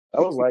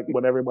That was like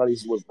when everybody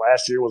was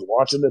last year was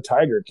watching the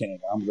Tiger King.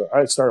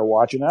 I started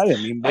watching. I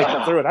didn't even make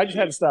it through it. I just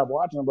had to stop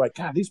watching. I'm like,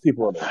 God, these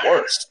people are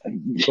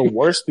the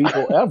worst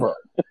people ever.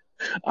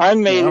 I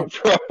made it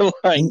for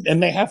like,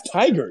 and they have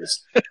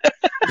tigers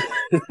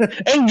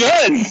and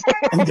guns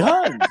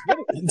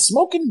and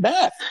smoking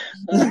meth,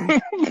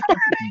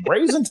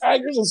 brazen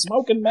tigers and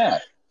smoking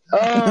meth.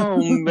 Oh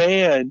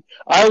man,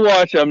 I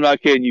watched. I'm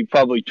not kidding you.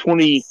 Probably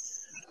 20.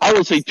 I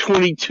would say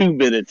 22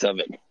 minutes of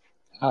it.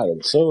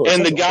 And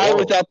the guy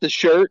without the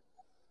shirt.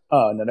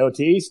 And the no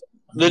teeth.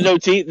 The no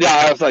teeth.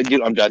 Yeah, I was like,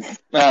 dude, I'm done.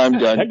 I'm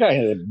done. That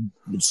guy.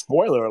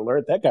 Spoiler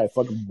alert! That guy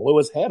fucking blew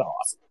his head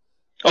off.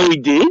 Oh, he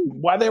did?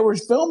 While they were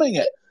filming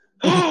it.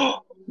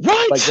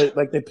 What?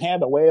 Like they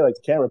panned away, like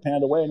the camera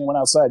panned away, and he went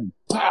outside and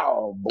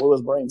pow, blew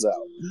his brains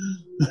out.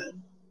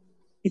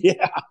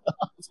 Yeah.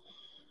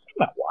 I'm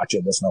not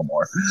watching this no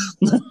more.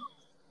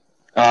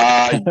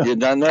 I did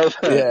not know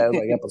that. Yeah, it was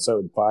like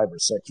episode 5 or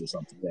 6 or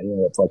something. They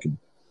ended up fucking.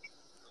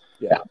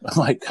 Yeah, I'm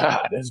like,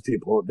 God, these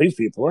people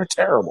are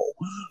terrible.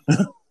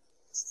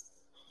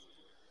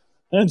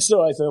 And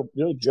so I thought,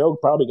 Joe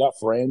probably got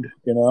framed,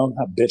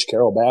 that bitch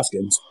Carol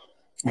Baskins.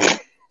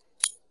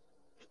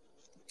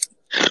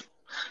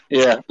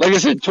 Yeah, like I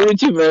said,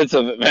 22 minutes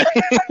of it, man.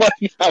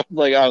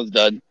 I was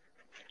done.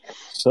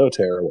 So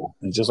terrible.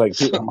 It's just like,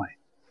 I'm like,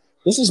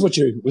 this is what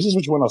you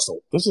want us to.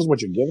 This is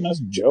what you're giving us,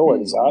 Joe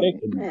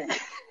Exotic, and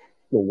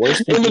the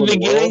worst people in the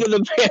beginning world, of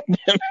the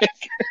pandemic,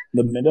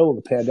 the middle of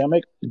the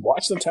pandemic.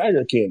 Watch the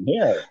Tiger King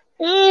here.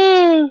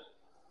 Look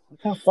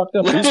how fucked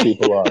up these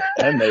people are,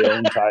 and they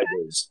own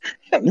tigers.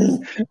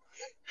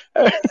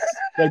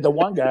 Like the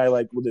one guy,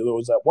 there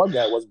was that one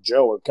guy, wasn't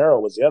Joe or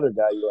Carol, was the other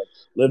guy who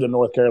lived in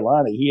North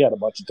Carolina. He had a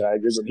bunch of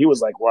tigers, and he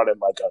was running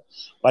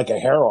like a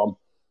harem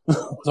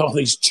with all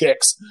these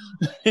chicks.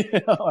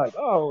 Like,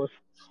 oh,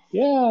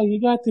 yeah, you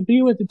got to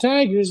be with the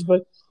tigers,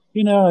 but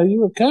you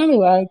were kind of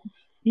like,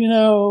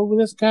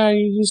 this guy,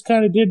 he just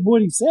kind of did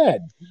what he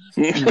said.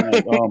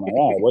 Like, oh my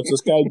God, what's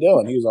this guy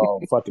doing? He was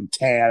all fucking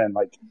tan and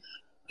like,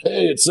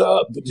 hey, it's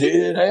up,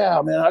 dude.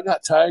 Yeah, man, I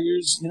got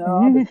tigers.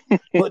 I've been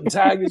putting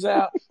tigers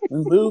out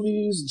in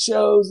movies and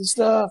shows and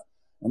stuff.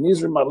 And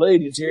these are my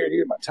ladies here.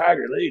 These are my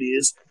tiger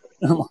ladies.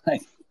 And I'm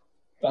like,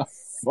 the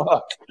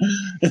fuck?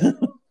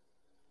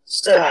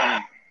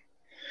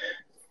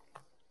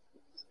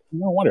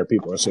 No wonder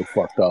people are so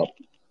fucked up.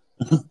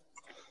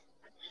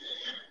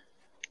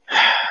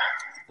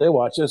 They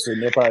watch this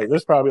and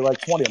there's probably like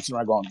 20 of them sitting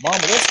around going, Mama,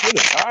 let's get a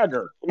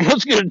tiger.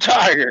 Let's get a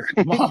tiger.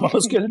 Mama,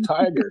 let's get a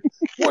tiger.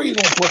 Where are you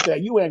going to put that?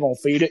 You ain't going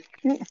to feed it.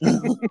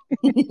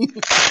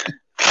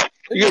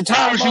 You got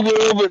time she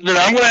will, but then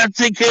I'm going to have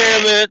to take care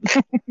of it.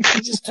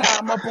 You just tie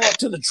them up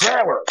to the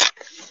trailer.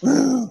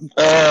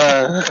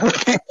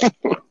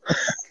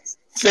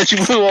 Bet you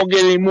we won't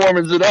get any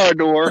Mormons at our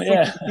door.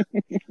 Yeah.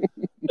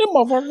 That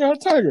motherfucker got a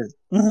tiger.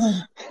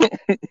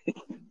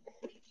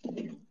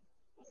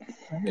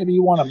 Maybe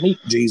you want to meet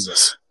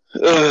Jesus.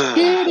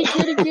 Kitty.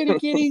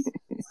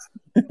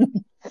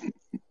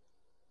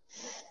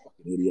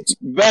 Idiots.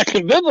 Back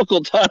in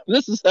biblical time,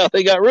 this is how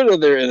they got rid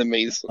of their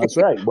enemies. That's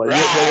right. But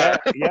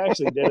you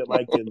actually did it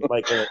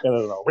in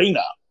an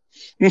arena.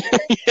 Yeah.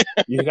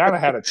 You gotta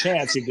have a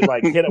chance. You could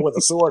hit it with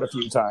a sword a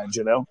few times,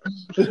 I'm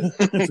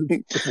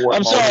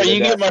sorry,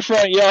 you get my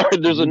front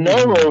yard. There's a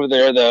gnome over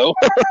there, though.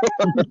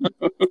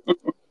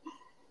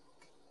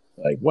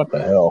 Like, what the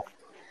hell?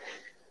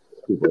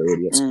 People are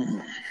idiots.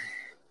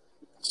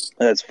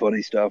 That's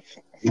funny stuff.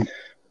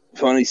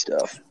 Funny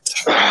stuff.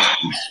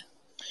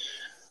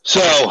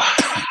 So,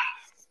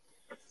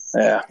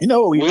 yeah.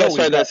 We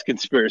also had that's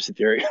conspiracy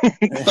theory.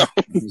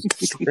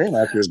 Screen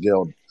Actors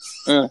Guild.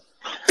 All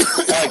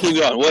right, keep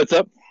going. What's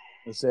up?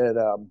 I said,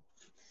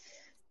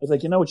 it's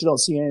like, what you don't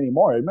see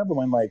anymore. I remember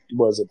when,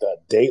 was it the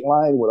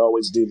Dateline would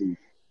always do the,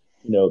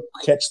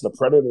 Catch the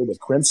Predator with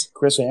Chris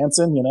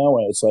Hansen,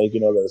 when it's like,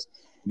 those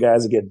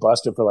guys that get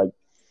busted for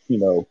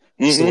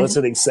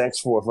soliciting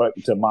sex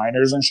to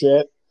minors and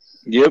shit.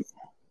 Yep.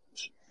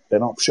 They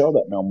don't show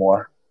that no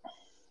more.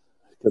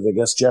 Because I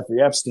guess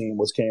Jeffrey Epstein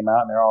came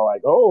out and they're all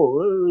like, oh,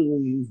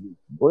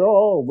 we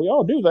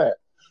all do that.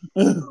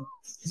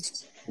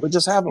 We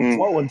just have them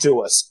flowing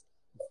to us.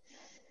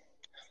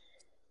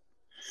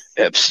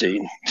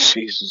 Epstein.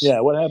 Jesus. Yeah,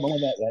 what happened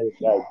with that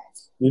guy?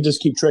 You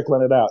just keep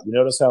trickling it out. You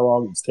notice how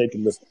long it's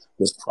taken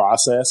this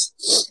process?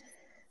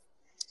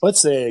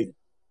 Let's say,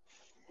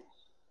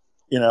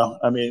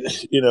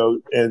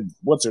 and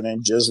what's her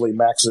name? Gisley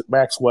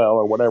Maxwell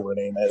or whatever her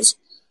name is,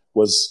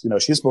 was,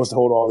 she's supposed to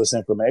hold all this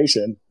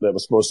information that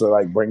was supposed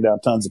to bring down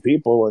tons of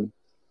people, and,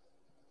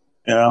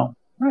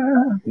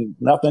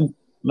 nothing,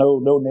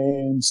 no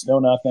names, no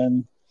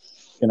nothing.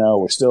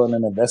 We're still in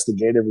an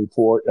investigative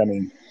report. I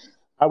mean,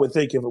 I would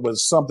think if it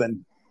was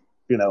something,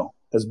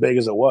 as big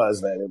as it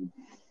was, that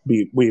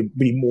we'd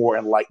be more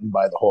enlightened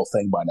by the whole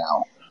thing by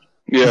now.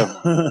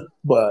 Yeah.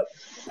 But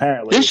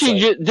apparently,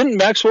 didn't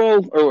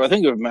Maxwell, or I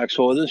think of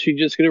Maxwell, didn't she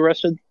just get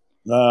arrested?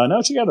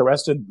 No, she got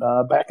arrested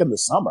back in the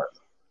summer.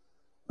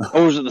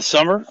 Oh, was it the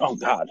summer? Oh,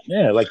 God.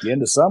 Yeah, the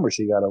end of summer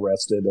she got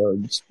arrested.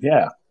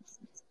 Yeah.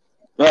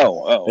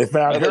 Oh. They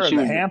found I her thought in she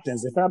the was-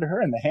 Hamptons. They found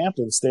her in the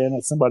Hamptons staying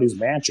at somebody's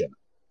mansion.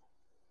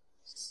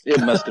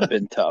 It must have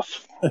been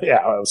tough. Yeah,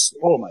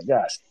 oh my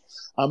gosh.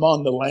 I'm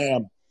on the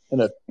lam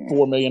in a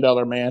 $4 million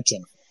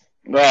mansion.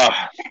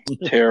 Ah,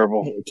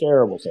 terrible.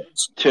 Terrible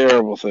things.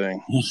 Terrible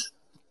thing.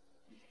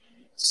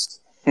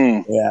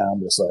 Yeah, I'm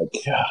just like,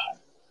 God.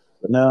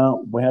 But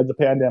no, we had the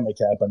pandemic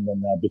happen,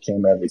 and that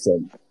became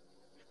everything.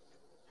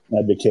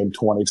 That became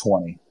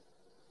 2020.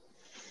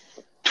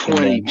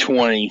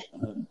 2020.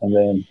 And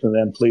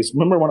then police.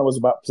 Remember when it was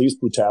about police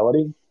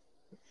brutality?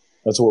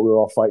 That's what we were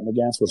all fighting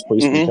against, was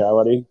police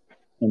brutality.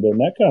 And then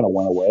that kind of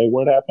went away.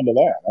 What happened to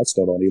that? I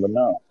still don't even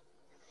know.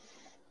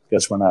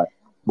 Guess we're not,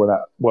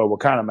 well, we're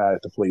kind of mad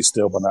at the police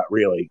still, but not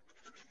really.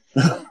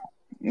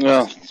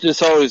 Well, it's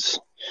just always,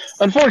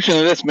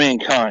 unfortunately, that's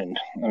mankind.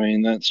 I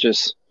mean, that's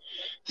just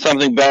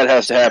something bad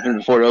has to happen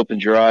before it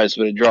opens your eyes,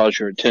 but it draws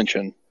your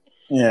attention.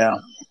 Yeah.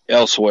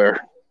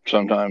 Elsewhere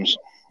sometimes.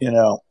 You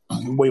know,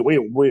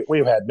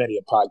 we've had many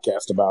a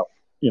podcast about,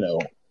 you know,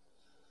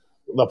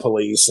 the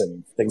police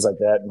and things like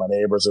that. And my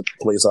neighbor's a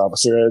police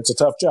officer. It's a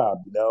tough job,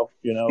 you know,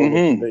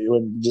 you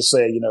would just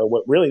say, you know,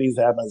 what really needs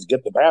to happen is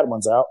get the bad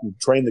ones out and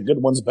train the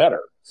good ones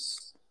better.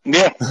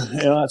 Yeah.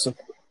 You know,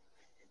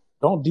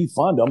 don't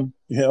defund them,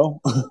 you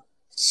know.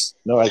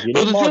 No, like, you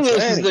need more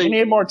training. You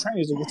need more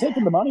training. So you're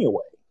taking the money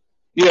away.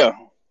 Yeah.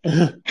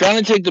 Trying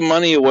to take the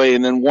money away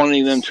and then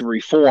wanting them to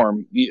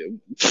reform.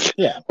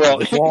 Yeah. Well,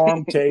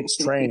 reform takes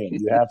training.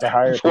 You have to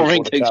hire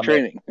reforming people. Takes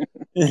training.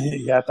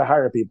 You have to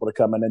hire people to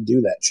come in and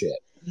do that shit.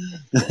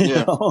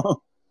 Yeah.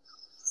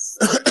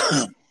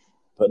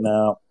 But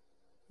no,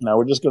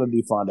 we're just going to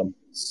defund them.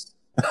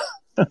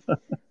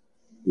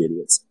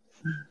 Idiots.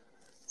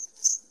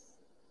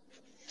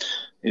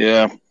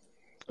 Yeah.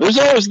 There's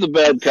always the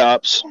bad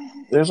cops.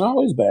 There's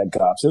always bad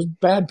cops. There's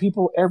bad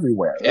people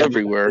everywhere.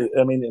 Everywhere.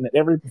 I mean, in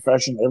every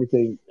profession,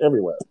 everything,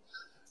 everywhere.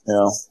 You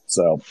know,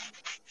 so.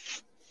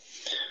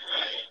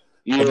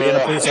 Yeah. Being a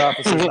police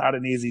officer is not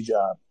an easy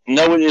job.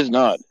 No, it is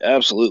not.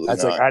 Absolutely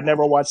That's not. like, I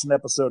never watched an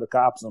episode of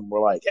Cops and we're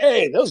like,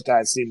 hey, those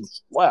guys seem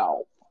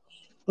swell.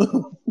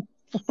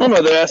 My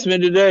mother asked me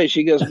today,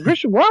 she goes,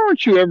 Christian, why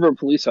weren't you ever a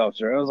police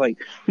officer? I was like,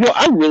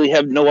 I really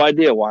have no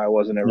idea why I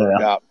wasn't ever a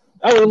cop.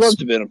 I would have loved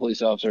to have been a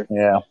police officer.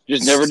 Yeah.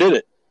 Just never did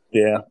it.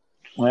 Yeah.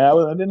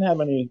 Well, I didn't have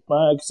any,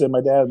 like I said,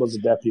 my dad was a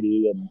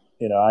deputy and,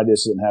 you know, I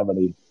just didn't have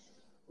any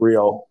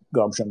real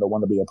gumption to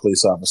want to be a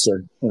police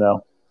officer, you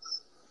know.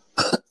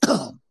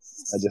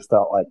 I just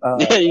felt like,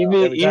 you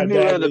knew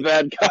the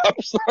bad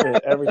cops.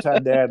 Every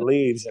time Dad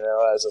leaves, you know,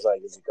 I was just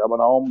like, is he coming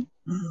home?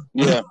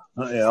 Yeah.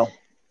 You know,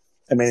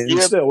 I mean,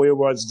 still, we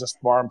was just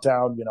farm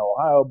town, you know,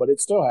 Ohio, but it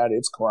still had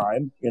its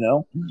crime, you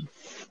know.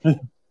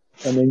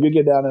 I mean, you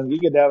get down in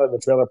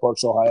the trailer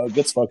parks, Ohio, it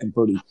gets fucking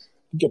pretty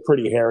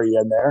hairy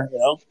in there, you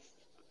know.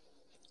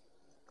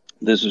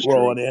 This is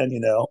rolling true. in, you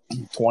know,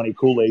 20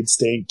 Kool-Aid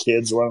stained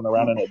kids running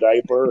around in a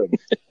diaper and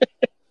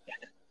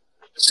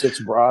 6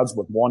 broads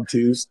with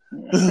 1-2s.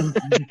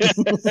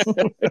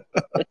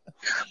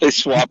 They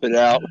swap it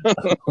out.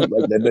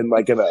 Like they've been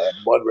like in a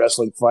mud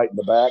wrestling fight in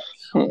the back.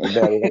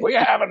 Like, we're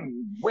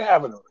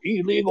having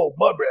illegal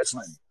mud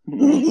wrestling.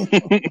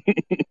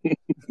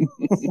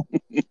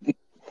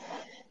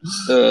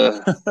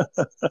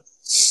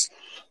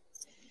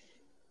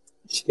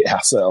 Yeah,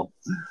 so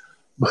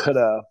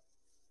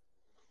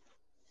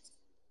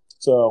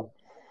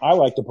I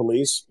like the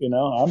police, you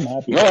know. I'm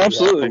happy. No,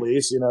 absolutely. The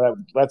police, you know.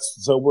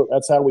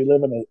 That's how we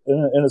live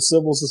in a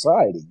civil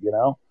society, you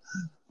know.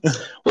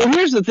 Well,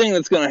 here's the thing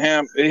that's going to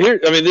happen. Here,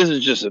 I mean, this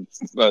is just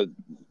a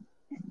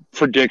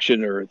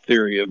prediction or a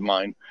theory of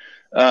mine.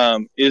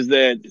 Is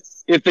that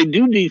if they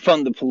do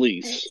defund the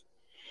police,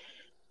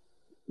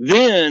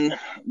 then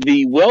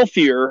the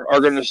wealthier are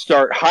going to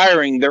start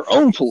hiring their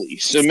own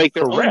police and make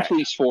their own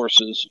police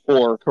forces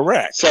for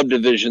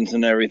subdivisions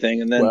and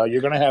everything. And then, well,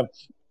 you're going to have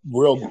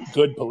real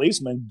good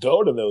policemen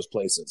go to those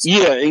places.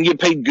 Yeah, and get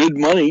paid good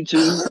money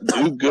to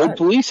do good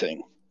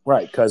policing.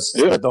 Right, because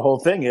the whole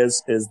thing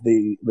is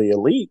the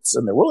elites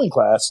and the ruling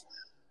class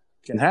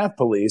can have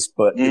police,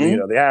 but you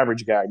know the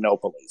average guy no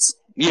police.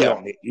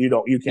 Yeah,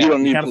 you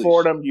can't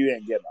afford them. You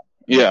ain't getting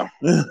them.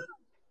 Yeah.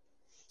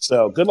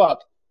 So good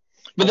luck.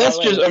 But that's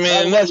just, I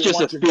mean, and that's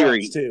just a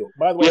theory too.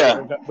 By the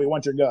way, we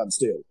want your guns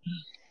too.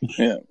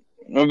 Yeah.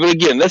 But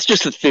again, that's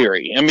just a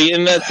theory. I mean,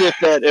 and that's if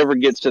that ever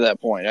gets to that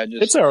point.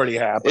 It's already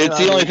happened. It's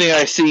the only thing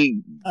I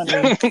see.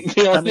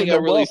 The only thing I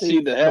really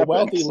see that happens. The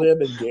wealthy live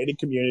in gated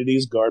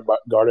communities guarded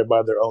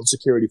by their own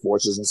security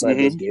forces inside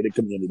those gated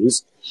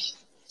communities.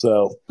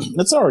 So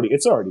it's already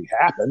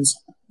happens,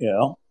 you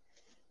know.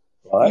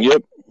 But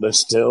there's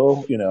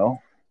still, you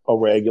know, a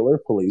regular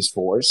police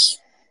force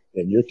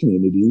in your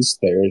communities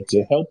there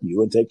to help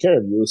you and take care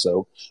of you.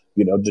 So,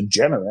 you know,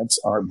 degenerates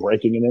aren't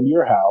breaking it into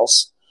your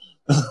house.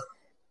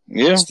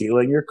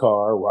 Stealing your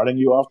car, running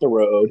you off the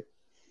road,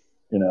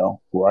 you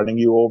know, running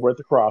you over at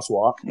the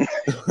crosswalk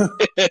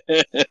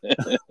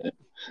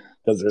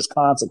because there's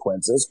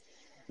consequences.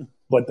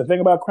 But the thing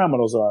about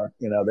criminals are,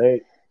 you know,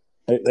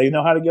 they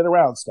know how to get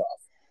around stuff.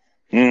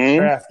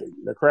 They're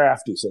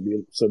crafty, so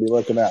be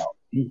looking out.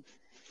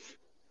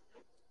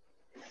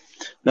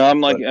 No,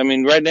 I'm like, I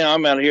mean, right now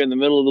I'm out here in the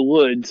middle of the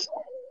woods,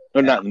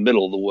 or not in the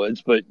middle of the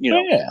woods, but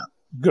yeah,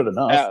 good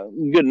enough.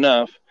 Good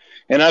enough.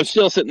 And I'm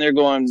still sitting there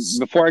going,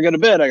 before I go to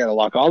bed, I got to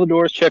lock all the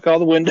doors, check all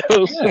the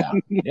windows.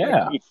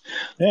 Yeah.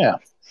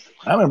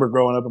 I remember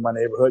growing up in my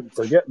neighborhood and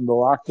forgetting to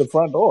lock the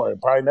front door. It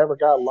probably never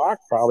got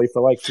locked, probably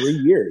for like 3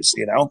 years.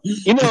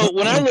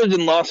 When I lived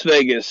in Las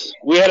Vegas,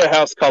 we had a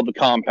house called the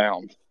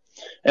Compound,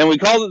 and we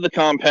called it the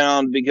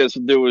Compound because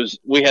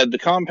we had the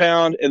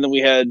Compound, and then we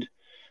had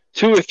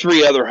 2 or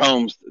 3 other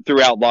homes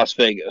throughout Las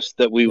Vegas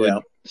that we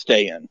would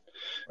stay in.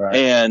 Right.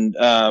 And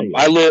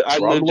I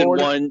lived in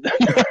one.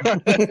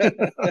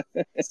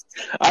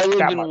 I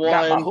lived in one.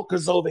 Got my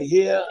hookers over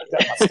here.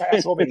 Got my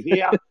stash over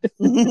here.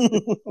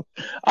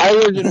 I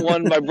lived in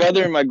one. My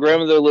brother and my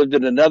grandmother lived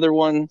in another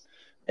one,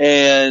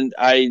 and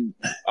I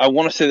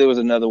want to say there was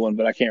another one,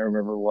 but I can't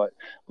remember what.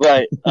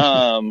 But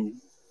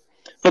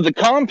but the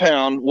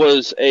Compound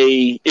was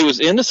in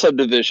a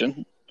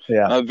subdivision.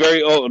 Yeah.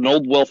 An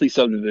old wealthy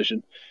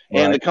subdivision,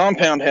 right. And the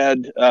Compound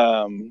had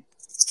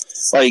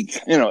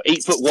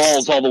 8-foot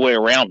walls all the way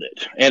around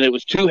it, and it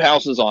was 2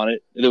 houses on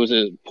it. There was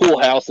a pool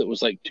house that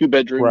was like 2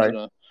 bedrooms, right.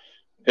 And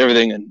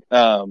everything,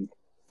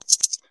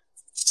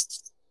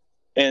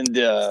 and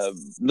the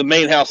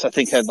main house I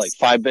think had like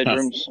 5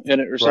 bedrooms in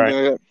it or something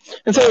like that.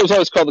 And so it was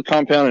always called the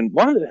Compound. And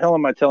why the hell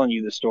am I telling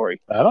you this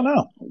story? I don't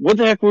know. What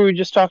the heck were we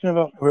just talking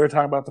about? We were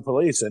talking about the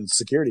police and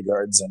security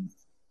guards and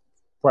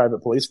private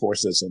police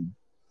forces, and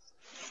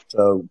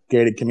so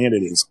gated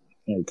communities.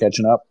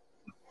 Catching up.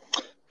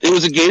 It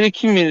was a gated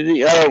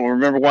community. I don't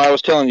remember why I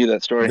was telling you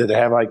that story. Did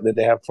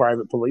they have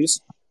private police?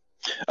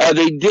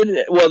 They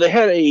did. Well, they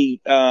had a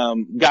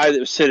guy that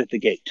would sit at the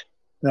gate.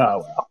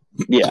 Oh, well.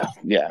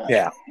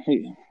 Yeah.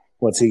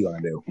 What's he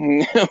going to do?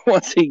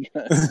 What's he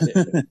going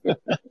to do?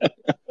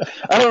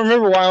 I don't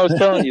remember why I was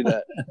telling you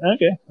that.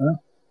 Okay.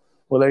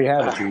 Well, there you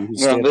have it.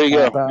 Well, there you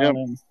go.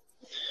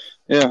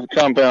 Yep. The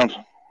Compound.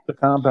 The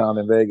Compound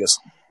in Vegas.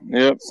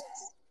 Yep.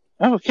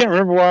 I can't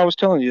remember why I was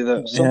telling you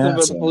that. Something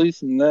about the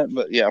police and that,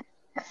 but yeah.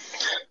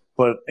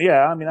 But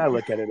yeah, I mean, I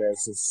look at it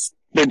as it's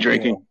been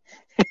drinking.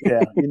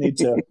 You need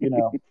to,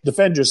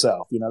 defend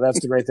yourself. That's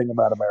the great thing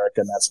about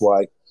America, and that's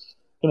why,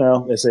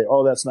 they say,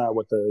 oh, that's not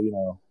what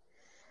the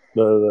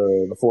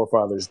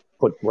forefathers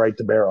put right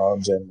to bear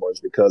arms in, was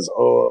because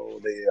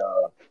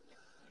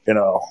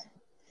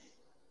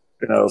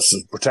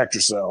protect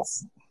yourself.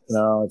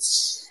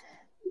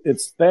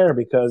 It's there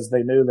because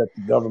they knew that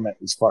the government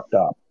was fucked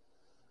up.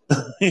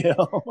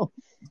 Well,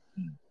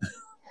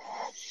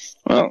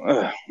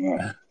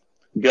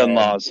 gun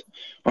laws.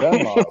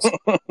 Gun laws.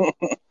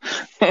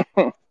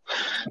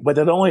 But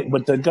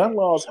the gun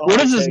laws. What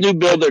is this new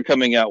bill they're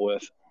coming out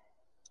with?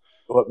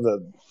 What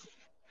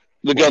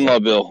the gun law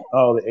bill?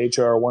 Oh, the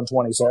HR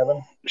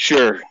 127.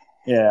 Sure.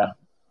 Yeah.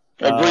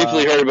 I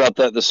briefly heard about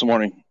that this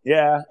morning.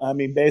 Yeah, I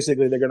mean,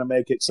 basically, they're going to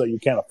make it so you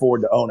can't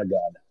afford to own a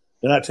gun.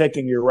 They're not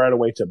taking your right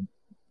away to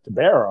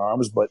bear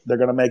arms, but they're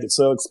going to make it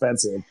so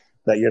expensive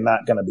that you're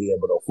not going to be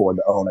able to afford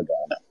to own a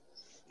gun.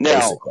 Now,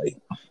 basically.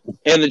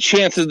 And the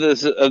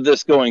chances of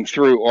this going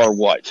through are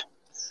what?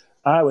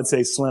 I would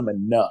say slim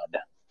and none.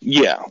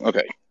 Yeah,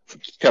 okay.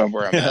 That's kind of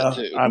where I'm at,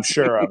 too. I'm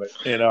sure of it.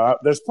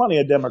 There's plenty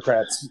of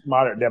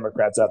modern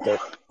Democrats out there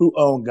who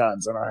own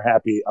guns and are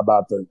happy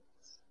about the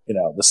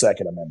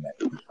Second Amendment.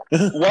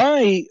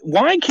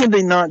 Why can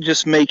they not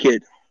just make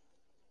it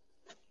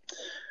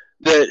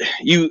that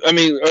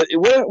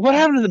what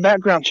happened to the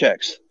background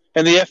checks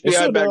and the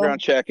FBI background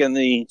check and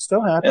the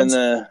still happens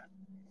and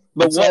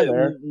but it's why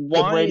the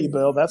Brady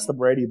bill? That's the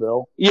Brady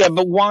bill. Yeah,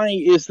 but why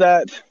is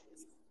that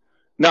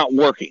not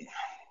working?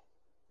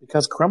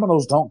 Because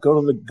criminals don't go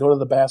to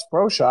the Bass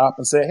Pro Shop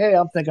and say, "Hey,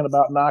 I'm thinking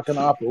about knocking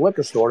off the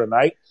liquor store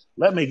tonight.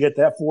 Let me get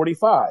that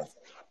 45."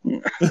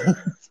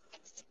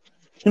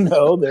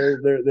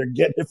 They're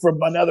getting it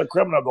from another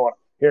criminal. Going,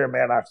 "Here,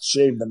 man, I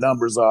shaved the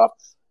numbers off.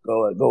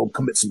 Go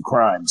commit some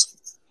crimes."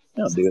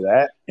 They don't do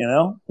that,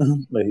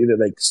 But either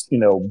they,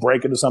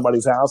 break into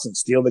somebody's house and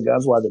steal the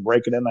guns while they're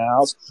breaking in the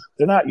house.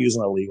 They're not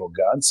using a legal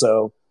gun,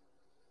 so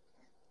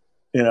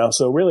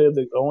so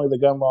really, only the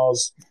gun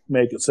laws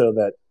make it so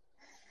that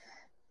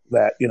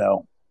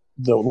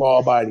the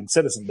law-abiding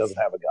citizen doesn't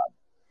have a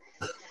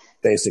gun,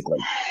 basically.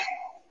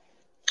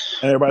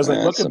 And everybody's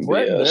like, "Look at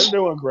Britain; they're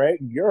doing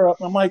great in Europe."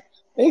 And I'm like,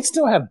 they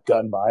still have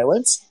gun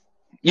violence.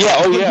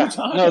 Yeah, What yeah. are you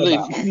talking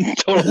about?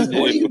 Totally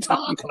do. What are you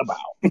talking about?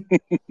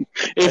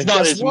 It's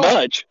not as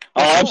much.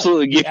 I'll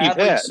absolutely give you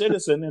that.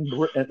 Citizen, and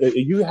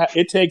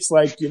it takes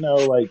like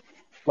the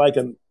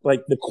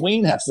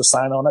Queen has to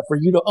sign on it for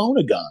you to own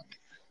a gun.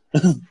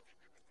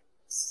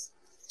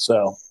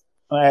 So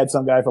I had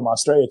some guy from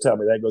Australia tell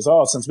me that. He goes,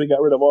 "Oh, since we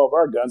got rid of all of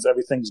our guns,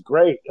 everything's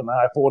great." And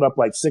I pulled up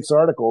like 6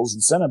 articles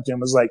and sent them to him.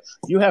 It was like,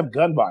 "You have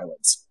gun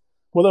violence."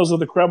 Well, those are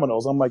the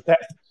criminals. I'm like, that.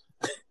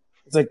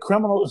 It's like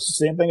criminals,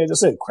 same thing I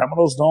just said.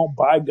 Criminals don't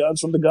buy guns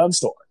from the gun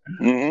store.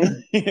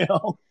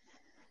 Mm-hmm.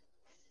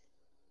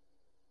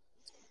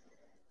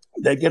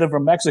 They get them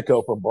from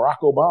Mexico from Barack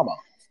Obama.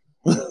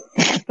 I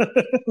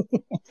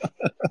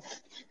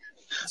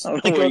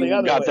don't know where you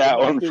got that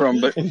one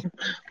from, but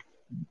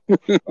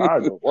I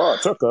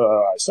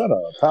sent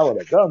a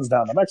pallet of guns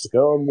down to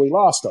Mexico and we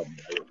lost them.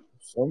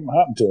 Something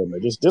happened to them. They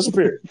just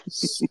disappeared.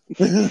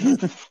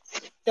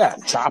 Yeah,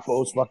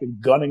 Chapo's fucking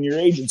gunning your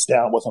agents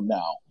down with them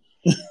now.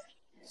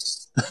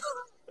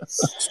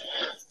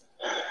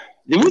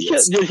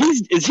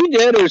 Is he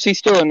dead or is he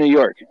still in New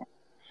York?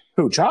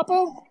 Who,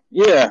 Chapo?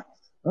 Yeah.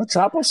 No,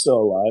 Chapo's still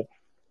alive.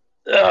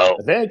 Oh.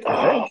 I think.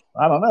 I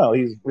don't know.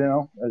 He's,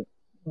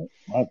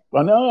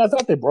 I know. I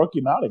thought they broke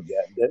him out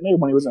again, didn't they?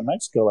 When he was in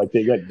Mexico, like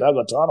they dug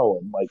a tunnel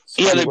and like.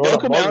 Yeah, they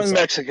broke him out in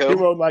Mexico. He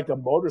rode like a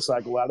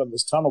motorcycle out of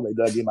this tunnel they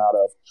dug him out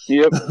of.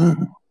 Yep.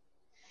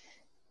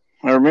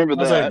 I remember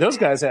that. Like, those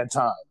guys had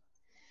time.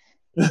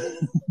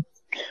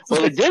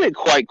 Well, they did it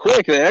quite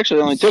quick. They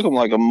actually only took them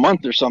like a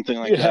month or something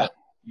like that.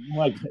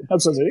 Like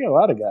that's a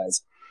lot of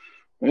guys.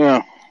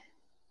 Yeah.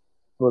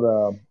 But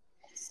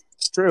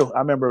it's true. I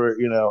remember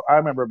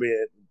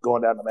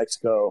going down to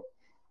Mexico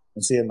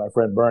and seeing my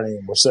friend Bernie,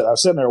 and I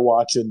was sitting there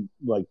watching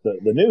like the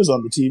news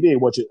on the TV,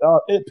 which it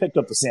picked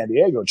up the San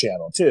Diego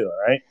channel too,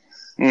 all right?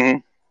 Mm-hmm.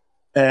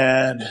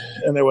 And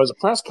there was a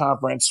press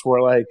conference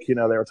where they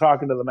were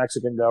talking to the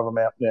Mexican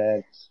government,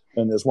 and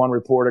this one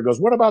reporter goes,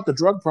 "What about the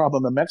drug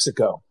problem in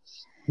Mexico?"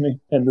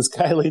 And this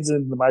guy leads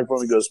into the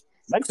microphone and goes,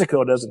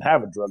 "Mexico doesn't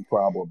have a drug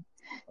problem.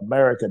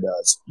 America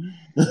does."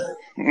 I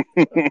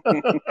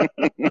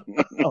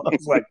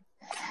was like,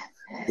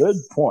 good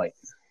point.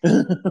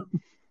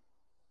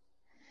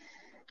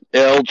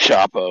 El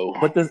Chapo.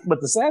 But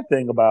the sad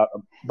thing about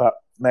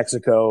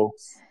Mexico,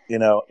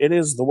 it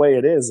is the way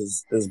it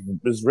is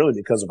really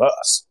because of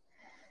us.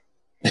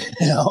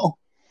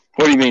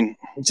 What do you mean?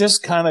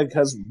 Just kind of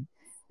because,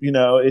 they've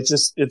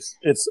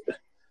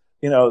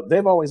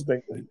always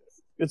been.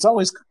 It's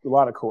always a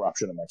lot of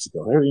corruption in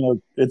Mexico.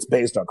 It's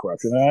based on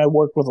corruption. And I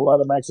work with a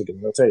lot of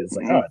Mexicans. They'll tell you, it's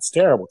like, oh, it's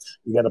terrible.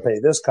 You got to pay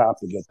this cop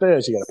to get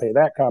this. You got to pay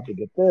that cop to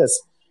get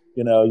this.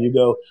 You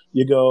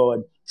go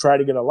and try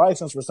to get a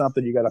license for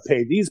something. You got to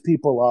pay these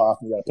people off.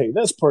 You got to pay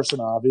this person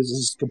off. This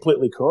is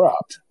completely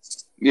corrupt.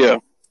 Yeah.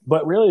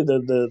 But really,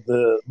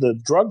 the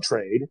drug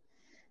trade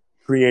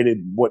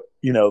created what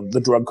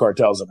the drug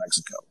cartels in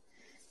Mexico,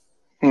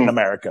 in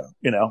America.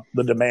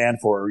 The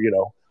demand for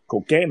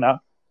cocaine.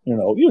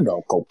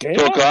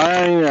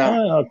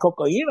 Cocaine.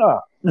 Cocaine.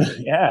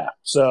 Yeah.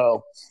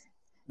 So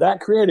that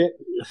created,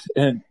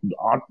 and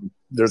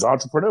there's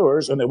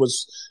entrepreneurs, and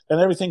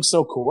everything's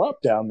so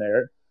corrupt down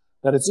there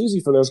that it's easy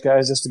for those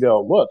guys just to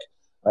go, look,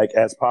 like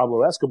as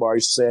Pablo Escobar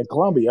used to say in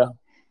Colombia,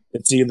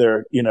 it's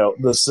either,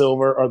 the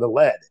silver or the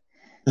lead.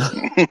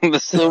 The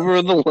silver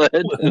or the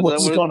lead?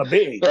 What's it going to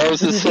be? That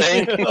was the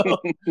same.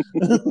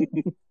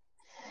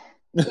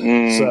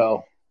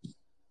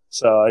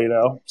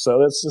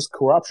 So it's just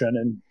corruption,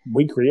 and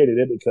we created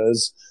it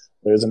because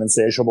there's an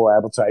insatiable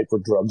appetite for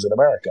drugs in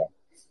America.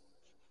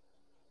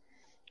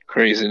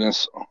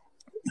 Craziness.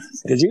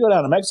 Because you go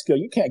down to Mexico,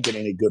 you can't get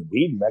any good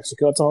weed in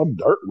Mexico. It's all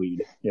dirt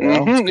weed.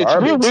 It's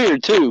real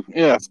weird too.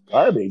 Yeah, it's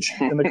garbage,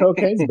 and the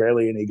cocaine's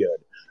barely any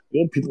good.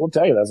 Good people will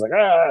tell you that. It's like,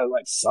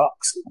 it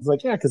sucks. It's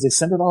like, yeah, because they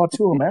send it all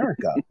to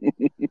America.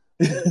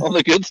 All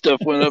the good stuff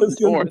went up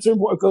north.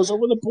 It goes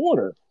over the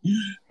border.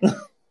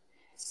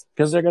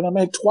 Because they're going to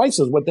make twice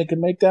as what they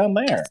can make down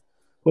there.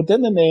 But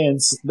then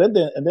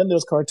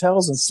those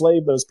cartels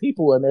enslave those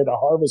people in there to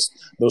harvest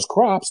those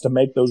crops to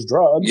make those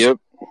drugs. Yep.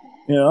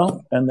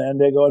 And then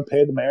they go and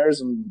pay the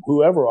mayors and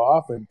whoever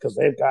off, and because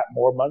they've got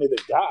more money than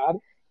God.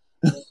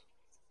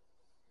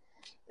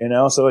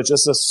 So it's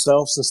just a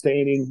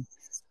self-sustaining,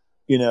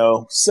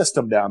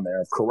 system down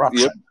there of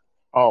corruption. Yep.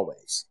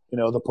 Always.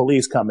 The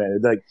police come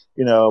in. Like,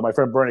 my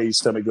friend Bernie used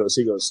to tell me, he goes,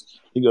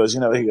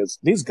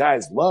 these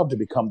guys love to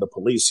become the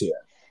police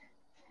here.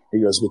 He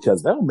goes,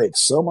 because they'll make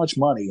so much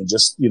money and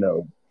just,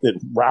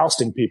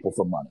 rousting people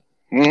for money.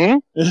 Mm-hmm.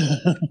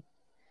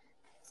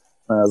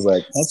 I was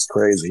like, that's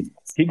crazy.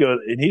 He goes,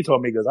 and he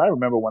told me, he goes, I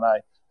remember when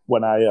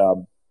I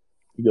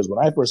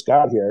first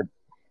got here,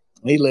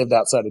 he lived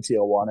outside of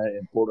Tijuana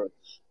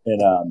in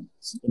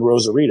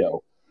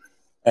Rosarito.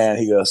 And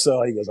he goes,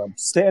 I'm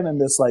staying in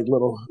this like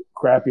little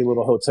crappy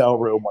little hotel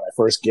room when I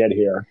first get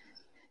here.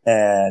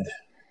 And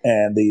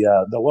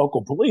the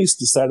local police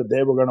decided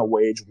they were going to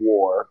wage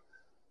war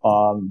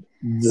on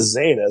the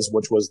Zetas,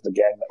 which was the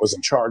gang that was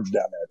in charge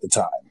down there at the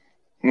time.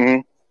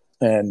 Mm-hmm.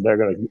 And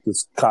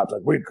this cop's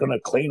like, we're going to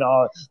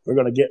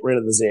get rid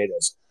of the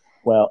Zetas.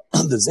 Well,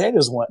 the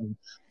Zetas went and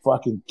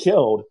fucking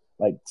killed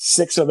like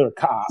 6 other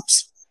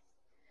cops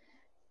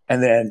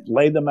and then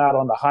laid them out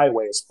on the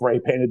highway, spray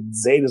painted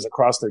Zetas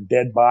across their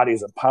dead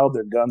bodies and piled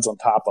their guns on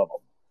top of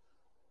them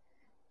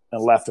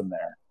and left them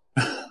there.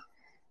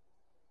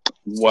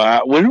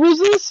 Wow. When was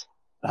this?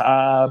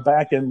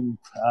 Back in,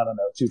 I don't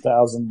know,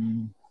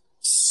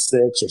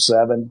 2006 or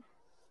 7.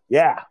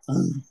 Yeah.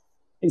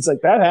 He's like,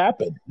 that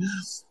happened.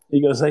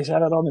 He goes, they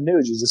shot it on the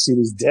news. You just see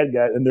these dead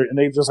guys, and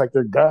they just like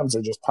their guns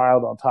are just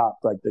piled on top,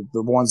 like the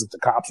ones that the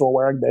cops were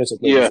wearing.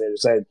 Basically, They're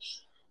saying,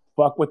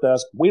 "Fuck with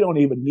us. We don't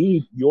even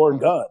need your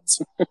guns.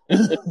 We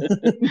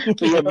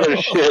have better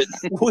shit.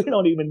 We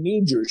don't even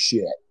need your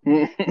shit."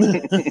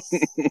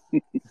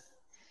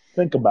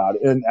 think about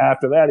it. And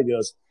after that, he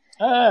goes,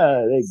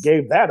 they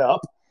gave that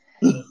up.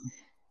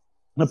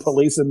 The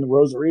police in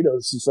Rosarito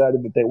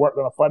decided that they weren't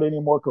going to fight any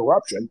more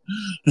corruption.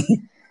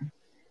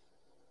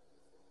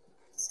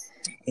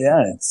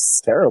 Yeah,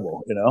 it's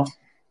terrible, you know.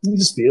 You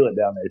just feel it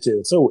down there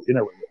too. So, you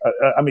know,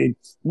 I mean,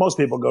 most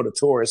people go to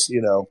tourist,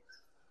 you know,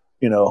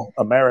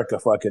 America,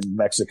 fucking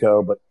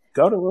Mexico, but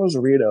go to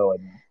Rosarito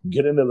and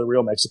get into the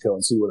real Mexico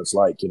and see what it's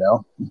like, you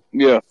know.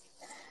 Yeah,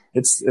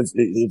 it's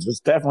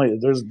definitely,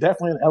 there's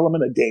definitely an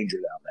element of danger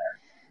down there.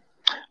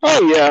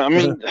 Oh yeah, I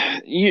mean,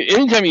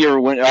 anytime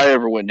I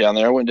ever went down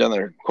there, I went down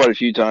there quite a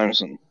few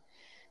times, and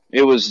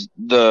it was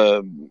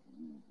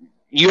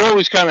you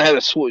always kind of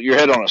had your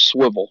head on a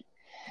swivel.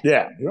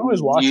 Yeah, you're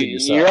always watching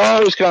yourself. You're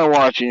always kind of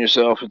watching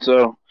yourself, and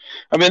so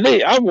I mean,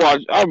 I've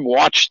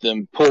watched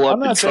them pull up.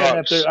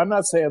 I'm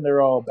not saying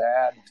they're all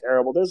bad and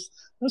terrible. There's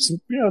some,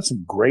 you know,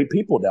 some great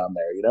people down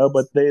there, you know,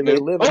 but they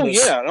live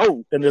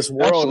in this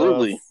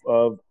world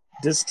of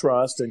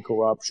distrust and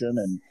corruption,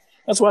 and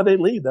that's why they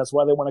leave. That's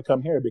why they want to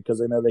come here, because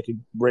they know they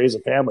can raise a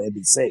family and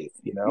be safe,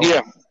 you know.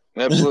 Yeah,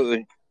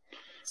 absolutely.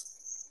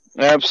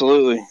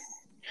 Absolutely.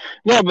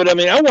 No, but I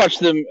mean, I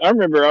watched them. I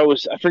remember I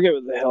forget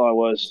what the hell I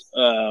was.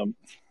 I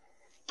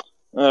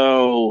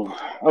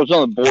was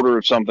on the border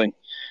of something,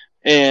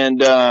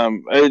 and I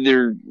think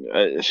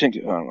I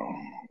don't know.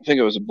 I think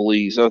it was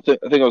Belize. I think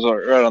I was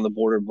right on the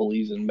border of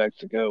Belize and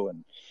Mexico,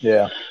 and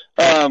yeah.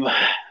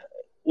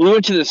 We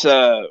went to this.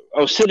 I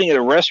was sitting at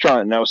a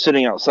restaurant, and I was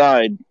sitting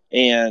outside,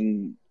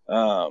 and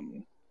all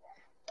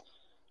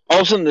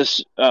of a sudden,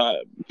 this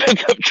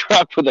pickup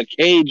truck with a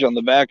cage on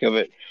the back of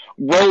it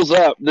rolls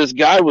up. This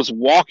guy was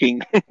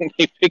walking.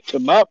 They picked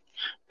him up,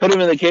 put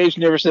him in the cage,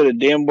 never said a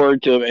damn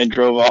word to him, and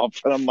drove off.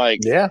 And I'm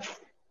like, yeah,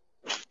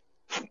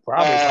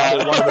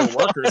 probably one of their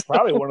workers.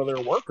 Probably one of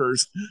their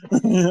workers.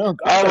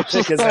 I was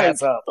pick his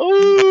ass up.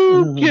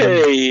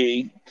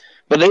 Okay,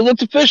 but they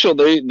looked official.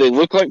 They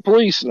looked like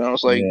police, and I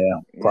was like, yeah,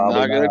 probably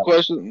not gonna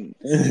question.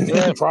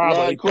 Yeah,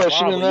 probably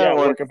questioning that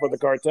one. Working for the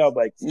cartel,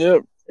 like,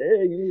 yep.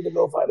 Hey, you need to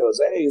go find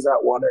Jose. He's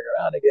out wandering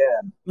around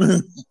again.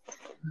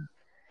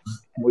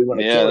 We want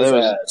to kill his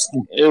ass.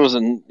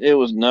 It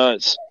was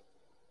nuts.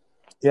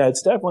 Yeah,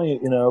 it's definitely,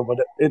 you know, but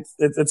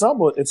it's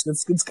almost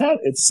it's kind of,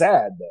 it's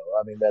sad though.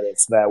 I mean, that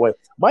it's that way.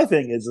 My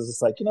thing is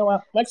it's like, you know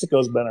what?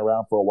 Mexico's been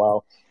around for a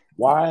while.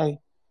 Why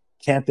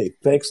can't they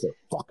fix their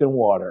fucking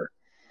water?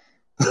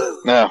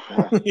 No.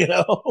 You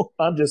know,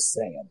 I'm just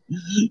saying.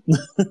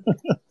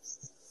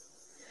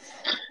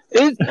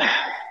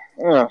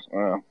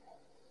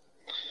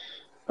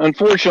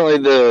 Unfortunately,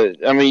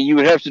 you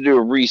would have to do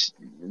a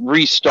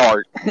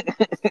restart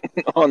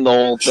on the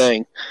whole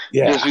thing,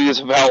 just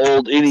because of how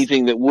old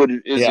anything that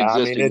is existing.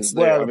 I mean, it's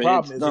there. The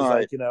problem is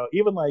like, you know,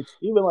 even like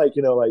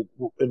you know, like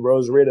in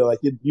Rosarito, like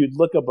you'd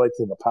look up like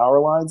to the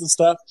power lines and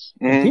stuff.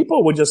 Mm-hmm. And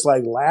people would just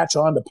like latch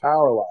onto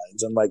power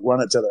lines and like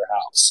run it to their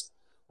house.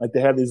 Like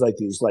they have these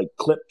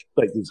clipped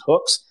like these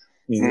hooks.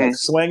 And you like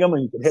swing them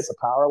and you can hit the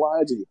power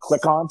lines and you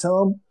click onto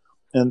them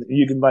and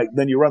you can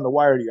then you run the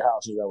wire to your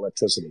house and you got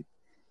electricity.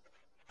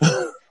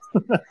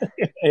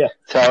 Yeah,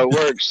 that's how it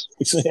works.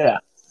 Yeah,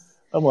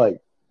 I'm like,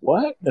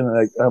 what? And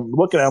like, I'm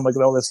looking at him like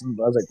all this. And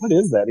I was like, what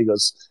is that? He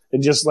goes,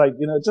 and just like,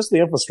 you know, just the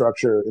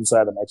infrastructure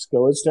inside of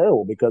Mexico is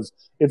terrible because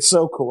it's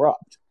so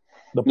corrupt.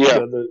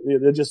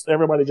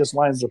 Everybody just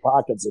lines their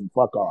pockets and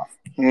fuck off.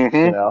 Mm-hmm.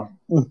 You know.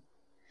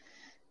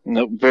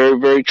 No, very,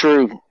 very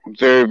true.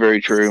 Very,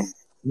 very true.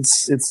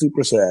 It's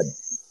super sad.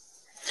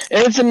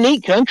 And it's a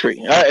neat country.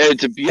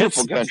 It's a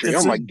beautiful country.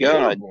 Oh my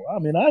God! Beautiful. I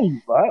mean,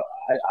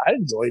 I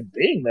enjoyed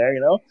being there.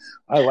 You know,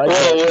 I like.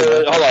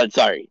 Hold on,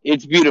 sorry.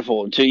 It's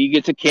beautiful until you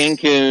get to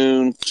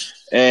Cancun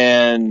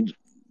and.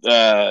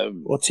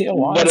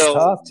 Tijuana's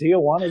tough.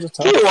 Tijuana's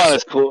tough.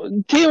 Tijuana's cool.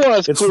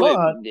 Tijuana's cool.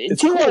 Fun.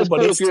 Tijuana's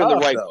cool if you're in the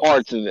right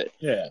parts of it.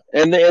 Yeah.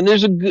 And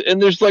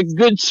there's like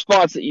good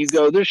spots that you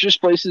go. There's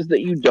just places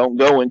that you don't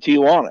go in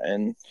Tijuana,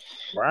 and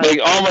like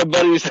all my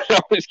buddies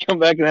that always come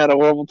back and had a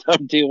horrible time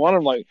in Tijuana.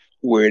 I'm like,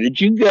 where did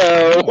you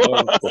go?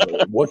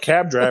 What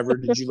cab driver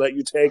did you let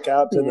you take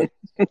out to the?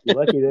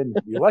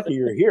 You're lucky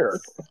you're here.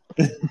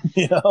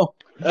 You know.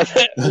 A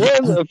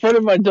friend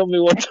of mine told me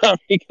one time,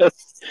 because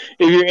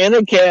if you're in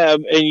a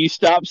cab and you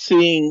stop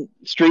seeing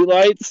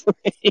streetlights,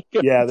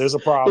 there's a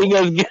problem. He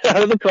goes, get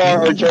out of the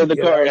car or turn the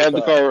car and have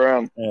the car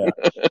around. Yeah,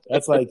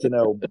 that's like, you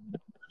know,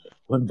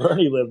 when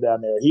Bernie lived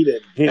down there, he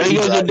did. He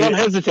goes, don't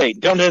hesitate.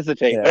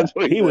 Yeah. That's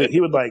what he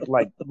would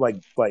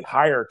like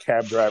hire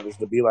cab drivers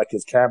to be like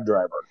his cab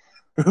driver.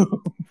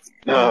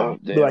 Oh,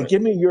 be like,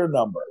 give me your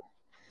number.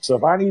 So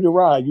if I need a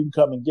ride, you can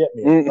come and get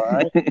me, all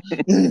right?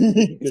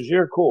 Because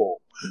you're cool.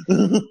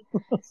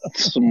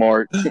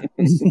 Smart. So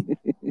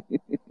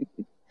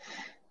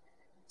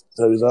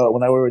he was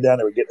when we were down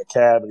there, we were getting a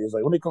cab, and he was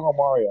like, "Let me call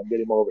Mario and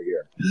get him over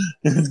here."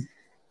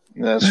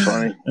 That's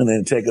funny. And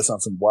then take us on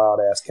some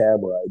wild ass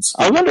cab rides.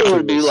 I wonder what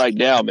it'd be like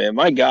now, man.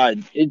 My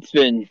God, it's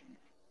been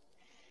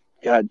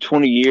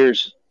 20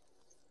 years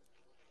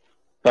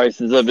probably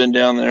since I've been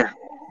down there.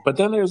 But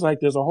then there's a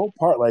whole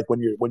part like when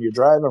you're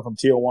driving from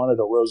Tijuana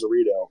to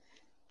Rosarito,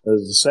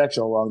 there's a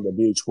section along the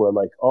beach where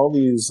like all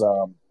these,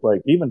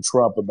 like even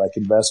Trump had like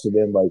invested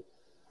in like,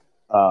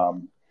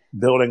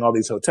 building all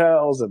these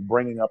hotels and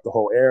bringing up the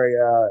whole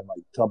area and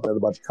like dumping a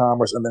bunch of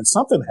commerce. And then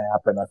something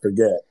happened. I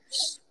forget.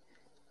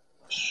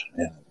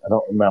 Man, I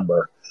don't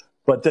remember.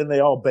 But then they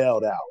all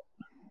bailed out.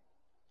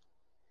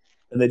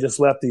 And they just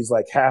left these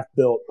like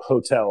half-built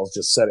hotels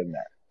just sitting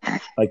there.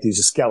 Like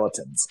these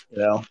skeletons, you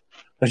know?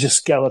 They're just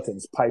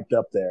skeletons piped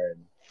up there.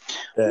 And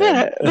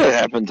that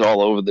happens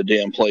all over the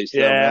damn place.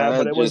 Yeah,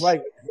 but it was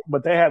like,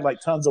 but they had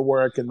like tons of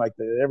work and like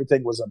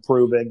everything was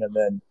improving. And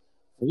then,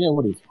 yeah,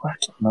 I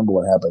can't remember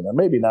what happened.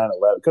 Maybe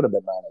 9/11. It could have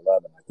been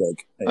 9/11, I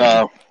think.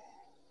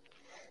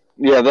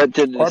 Yeah, that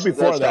did. Or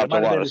before that.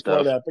 Might have been before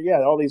stuff. that. But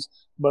yeah, all these.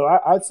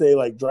 But I'd say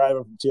like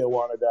driving from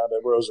Tijuana down to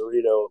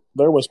Rosarito,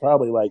 there was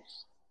probably like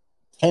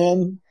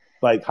 10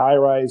 like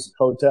high-rise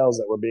hotels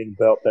that were being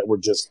built that were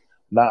just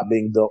not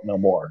being built no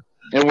more.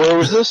 And where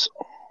was this?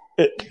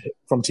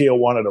 From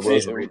Tijuana to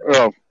Rosarito.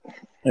 Oh.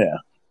 Yeah.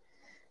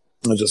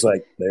 It was just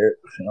like, there.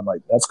 I'm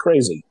like, that's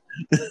crazy.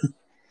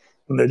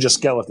 And they're just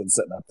skeletons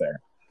sitting up there.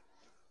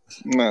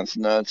 That's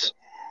nuts.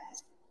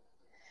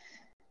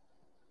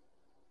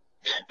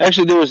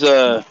 Actually, there was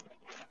a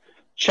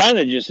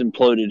China just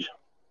imploded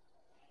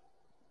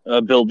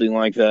a building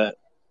like that.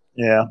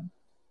 Yeah,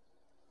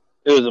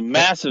 it was a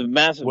massive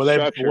structure.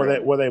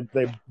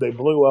 They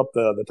blew up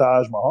the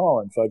Taj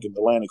Mahal in fucking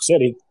Atlantic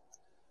City.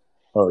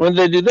 When did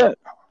they do that?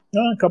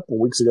 A couple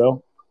of weeks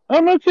ago. Oh,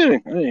 no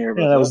kidding! I didn't hear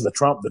about that. That was the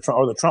Trump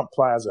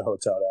Plaza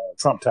Hotel down there,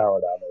 Trump Tower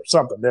down there,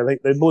 something.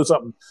 They blew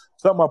something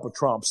up with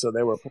Trump, so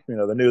they were,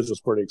 the news was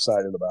pretty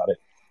excited about it.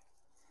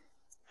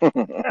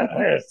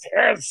 Here's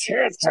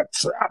to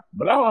Trump,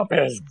 blow up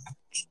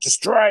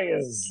destroy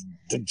his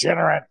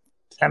degenerate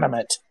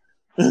tenement.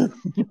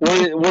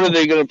 What are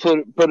they going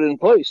to put in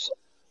place?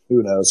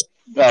 Who knows?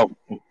 Oh,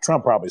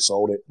 Trump probably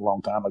sold it a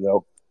long time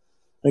ago.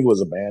 I think it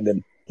was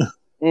abandoned.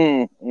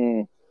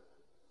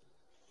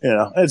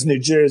 It's New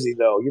Jersey,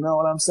 though. You know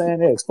what I'm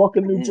saying? It's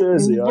fucking New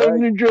Jersey, all right?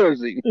 New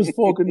Jersey. It's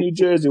fucking New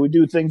Jersey. We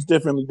do things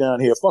differently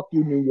down here. Fuck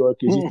you, New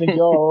Yorkers. You think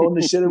y'all own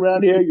this shit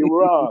around here? You're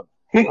wrong.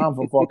 I'm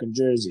from fucking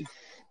Jersey.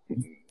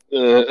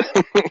 You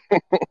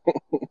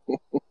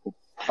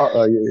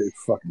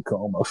fucking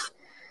coma.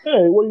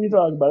 Hey, what are you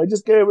talking about? I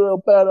just gave a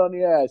little pat on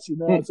the ass,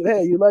 I said,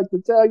 hey, you like the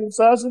Italian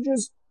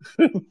sausages?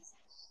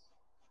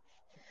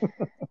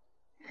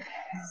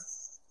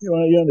 You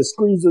want to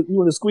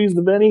squeeze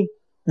the Benny?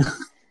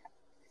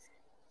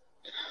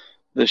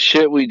 The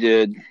shit we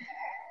did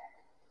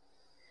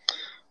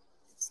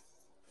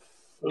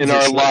in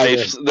our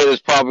life that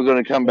is probably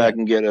going to come back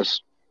and get us.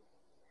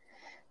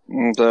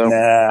 So,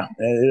 nah,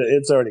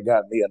 it's already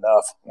gotten me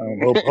enough. I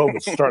hope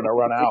it's starting to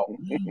run out.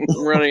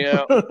 Running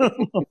out.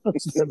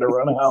 It's starting to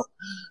run out.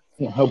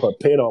 I hope I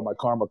paid all my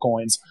karma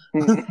coins.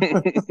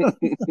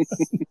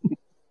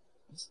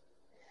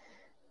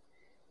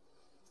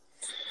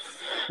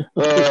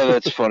 Oh,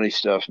 that's funny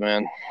stuff,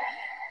 man.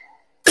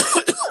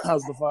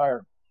 How's the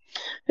fire?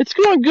 It's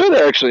going good,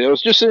 actually. I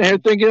was just sitting here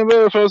thinking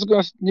about if I was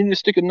going to need to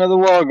stick another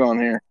log on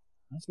here.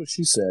 That's what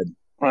she said.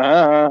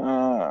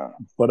 Bump.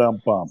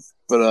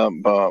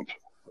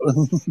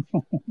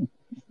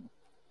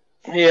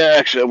 Yeah,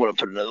 actually, I want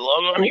to put another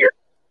log on here.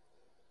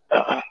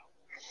 Have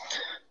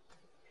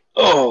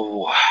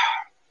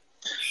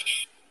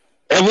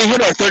we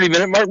hit our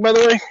 30-minute mark, by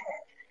the way?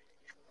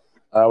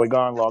 We've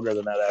gone longer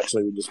than that,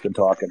 actually. We've just been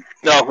talking.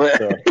 No.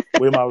 So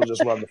we might as well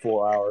just run the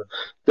full hour.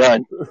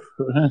 Done.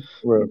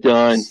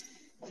 Done.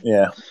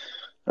 Yeah.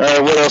 All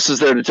right, what else is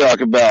there to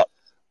talk about?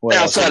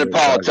 Outside of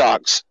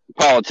politics.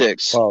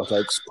 Politics. Some of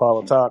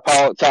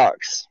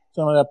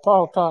that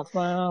politics,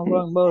 man. I'm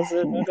running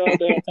bullshit and that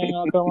goddamn thing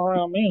all come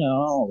around me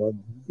now.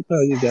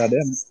 Oh, you goddamn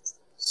it.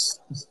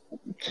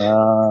 I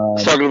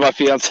was talking to my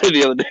fiance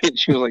the other day, and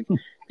she was like, "You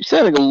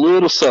sound like a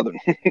little Southern."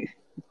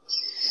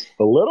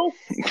 A little?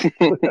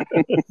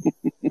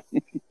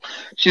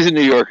 She's a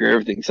New Yorker.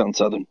 Everything sounds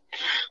Southern.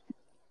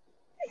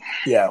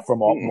 Yeah, I'm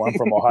from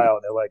Ohio,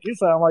 and they're like, "You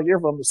sound like you're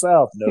from the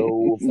South."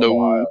 No,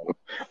 from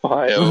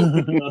Ohio.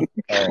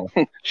 Oh.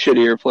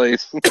 Shittier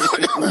place.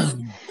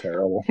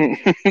 Terrible.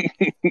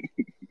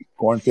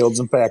 Cornfields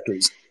and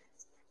factories.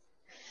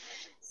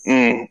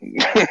 But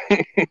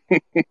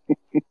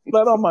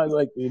I don't mind,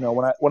 like,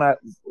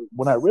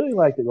 when I really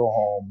like to go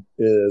home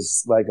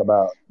is like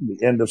about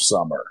the end of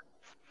summer,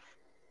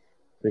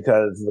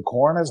 because the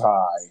corn is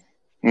high,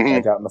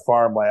 like out in the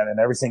farmland, and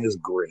everything is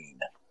green.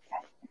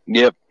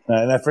 Yep.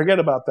 And I forget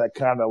about that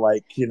kind of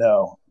like,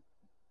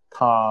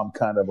 calm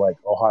kind of like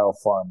Ohio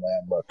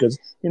farmland look. Because,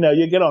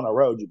 you get on a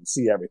road, you can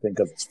see everything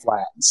because it's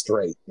flat and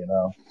straight,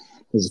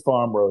 These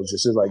farm roads,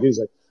 he's like,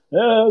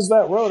 yeah, it's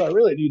that road I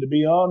really need to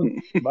be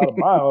on, about a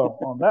mile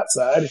on that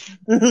side.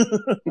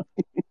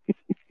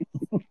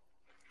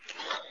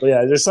 But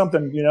yeah, there's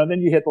something,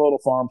 then you hit the little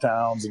farm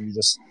towns and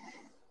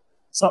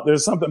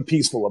there's something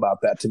peaceful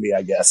about that to me,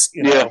 I guess.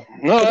 Yeah,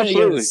 no,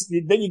 absolutely.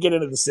 Then you get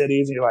into the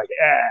cities and you're like,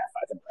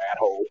 fucking rat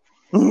hole.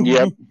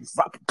 Yep.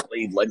 Fucking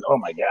Cleveland. Oh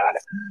my God.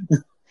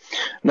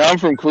 Now I'm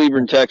from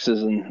Cleveland, Texas,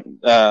 and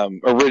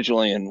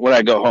originally, and when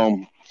I go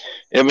home,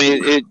 I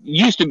mean, it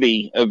used to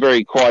be a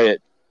very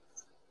quiet,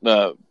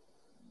 town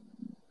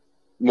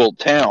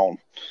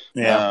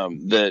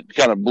that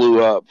kind of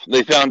blew up.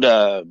 They found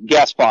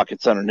gas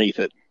pockets underneath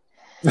it.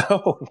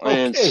 Oh,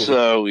 okay. And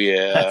so,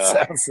 yeah.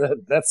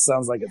 That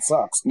sounds like it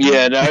sucks.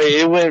 Yeah, no,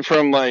 it went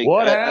from like.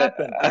 What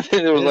happened? I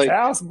think it was His like.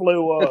 house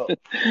blew up.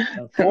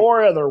 And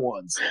 4 other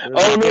ones.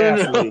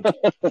 Oh,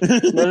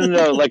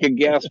 no. Like a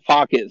gas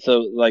pocket.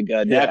 So, like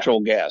natural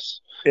gas.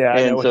 Yeah, I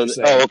know And what so, you're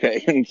saying.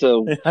 okay. And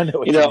so, I know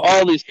what you mean.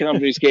 all these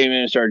companies came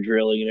in and started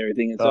drilling and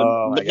everything. And so,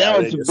 Oh, my but now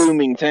God, it's a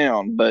booming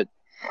town. But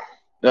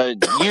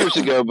years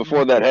ago,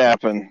 before that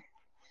happened,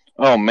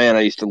 oh man,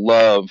 I used to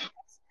love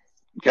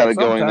kind of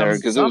going there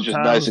because it was just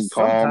nice and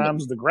calm.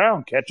 Sometimes the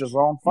ground catches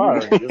on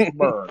fire and just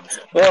burns.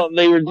 Well,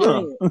 they were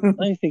doing. Let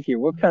me think here.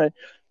 What kind of?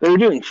 They were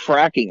doing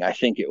fracking. I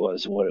think it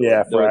was what. Yeah,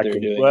 what they were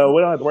fracking. doing. Well,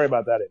 we don't have to worry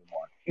about that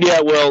anymore.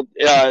 Yeah, well,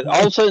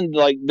 all of a sudden,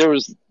 like there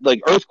was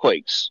like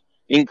earthquakes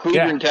in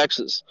Cleveland,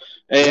 Texas,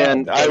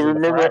 and I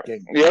remember.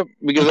 Yep,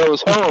 because I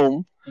was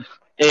home,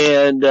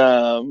 and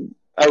all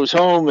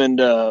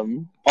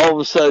of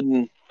a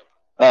sudden,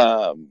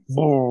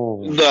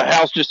 the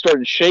house just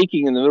started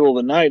shaking in the middle of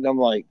the night, and I'm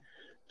like,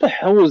 "What the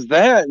hell was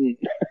that?" And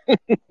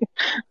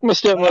my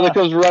stepmother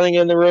comes running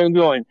in the room,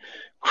 going,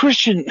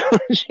 "Christian,"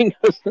 she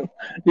goes,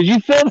 "Did you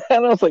feel that?"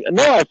 And I was like,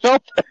 "No, I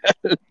felt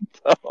that."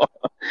 So,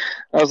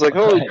 I was like,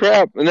 "Holy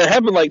crap!" And that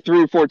happened like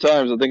 3 or 4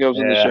 times. I think I was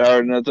in the shower,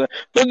 and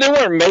but there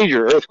weren't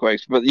major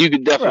earthquakes. But you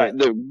could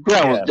definitely the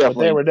ground was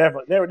definitely. They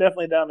were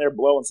definitely down there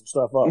blowing some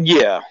stuff up.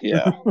 Yeah.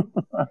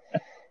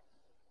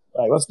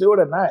 Like, let's do it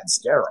at night and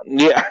scare them.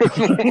 Yeah.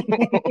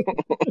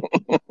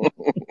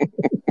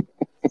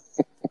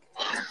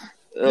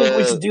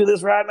 We should do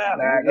this right now.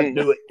 Nah, let's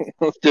do it.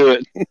 Let's do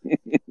it.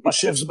 My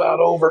shift's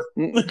about over.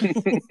 I'm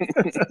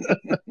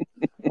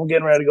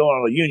getting ready to go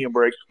on a union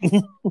break.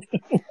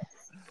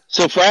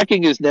 So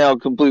fracking is now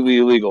completely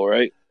illegal,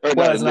 right? Or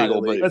well, not it's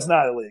illegal, not illegal. It's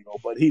not illegal,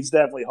 but he's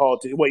definitely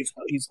halted. Well,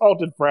 he's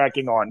halted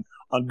fracking on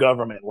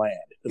government land.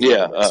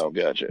 Yeah. Oh,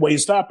 gotcha. Well, he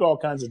stopped all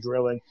kinds of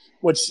drilling,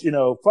 which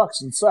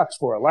fucks and sucks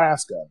for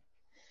Alaska,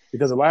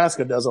 because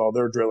Alaska does all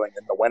their drilling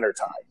in the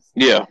wintertime.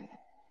 Yeah.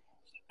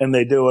 And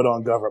they do it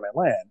on government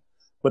land,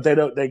 but they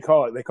don't. They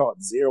call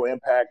it zero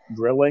impact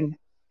drilling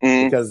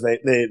because they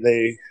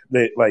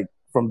like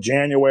from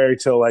January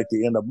till like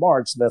the end of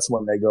March. That's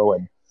when they go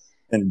and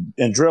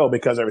drill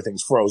because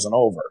everything's frozen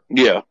over.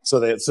 Yeah. So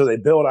they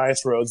build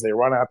ice roads. They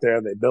run out there.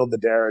 They build the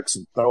derricks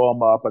and throw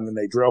them up, and then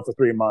they drill for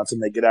 3 months,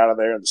 and they get out of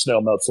there, and the snow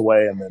melts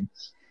away, and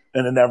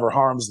it never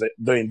harms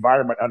the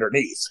environment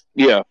underneath.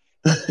 Yeah.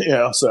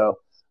 So,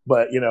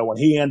 but when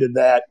he ended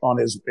that on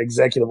his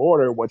executive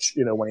order, which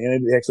when he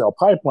ended the XL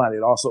pipeline,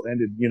 it also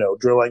ended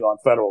drilling on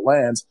federal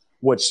lands,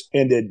 which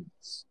ended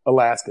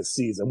Alaska's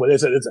season. But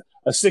it's a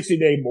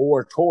 60-day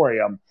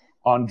moratorium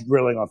on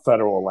drilling on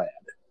federal land.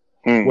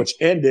 Which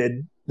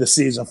ended the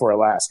season for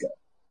Alaska.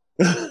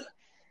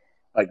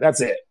 Like, that's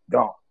it.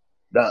 Gone.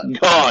 Done.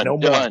 Gone. No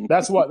done.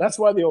 More. That's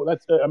why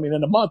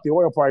in a month, the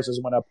oil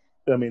prices went up.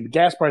 I mean, the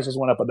gas prices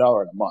went up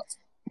 $1 in a month.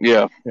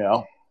 Yeah.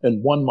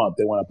 In 1 month,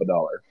 they went up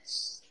 $1.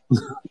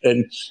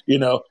 And,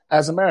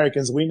 as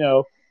Americans, we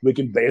know we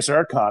can base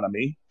our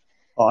economy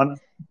on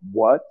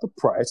what the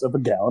price of a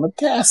gallon of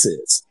gas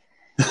is.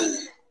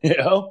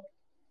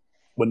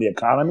 When the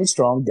economy's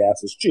strong,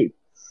 gas is cheap.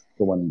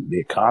 But when the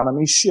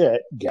economy's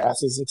shit,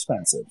 gas is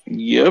expensive.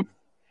 Yep.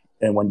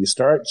 And when you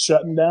start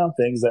shutting down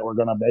things that were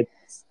going to make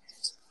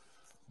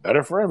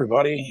better for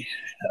everybody,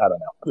 I don't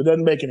know. It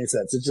doesn't make any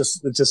sense. It's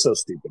just so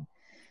stupid.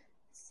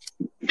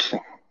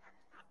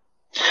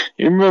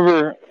 You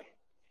remember?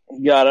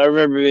 God, I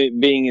remember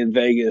being in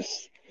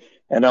Vegas,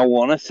 and I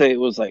want to say it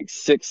was like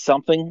 6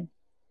 something.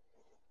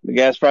 The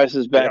gas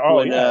prices back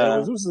when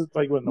it was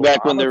like when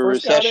back when there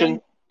was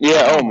recession.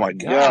 Yeah. Oh my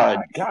God.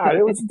 God,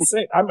 it was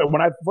insane. I mean,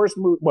 when I first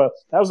moved, well,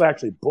 that was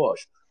actually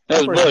Bush.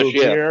 That was Bush.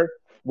 Yeah. Here,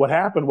 what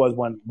happened was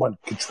when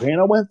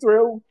Katrina went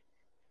through,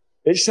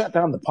 it shut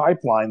down the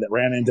pipeline that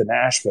ran into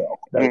Nashville.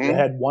 They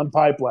had one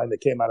pipeline that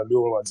came out of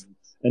New Orleans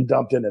and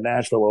dumped into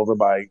Nashville over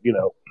by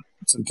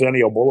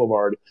Centennial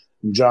Boulevard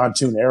and John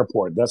Tune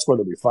Airport. That's where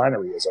the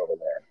refinery is over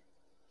there.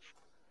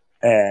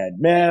 And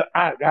man,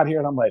 I got here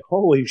and I'm like,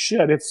 holy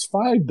shit, it's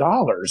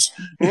 $5.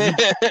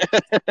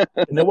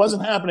 And it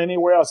wasn't happening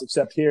anywhere else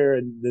except here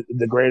in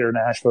the greater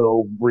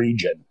Nashville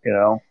region,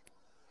 And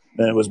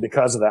it was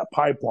because of that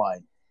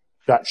pipeline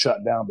got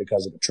shut down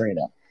because of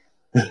Katrina.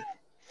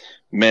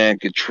 Man,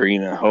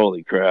 Katrina,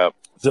 holy crap.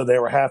 So they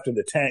were having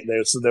to tank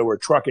there. So they were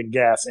trucking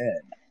gas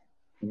in.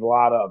 A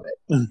lot of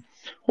it.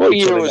 What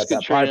year was Katrina?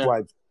 That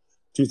pipeline,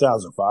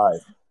 2005.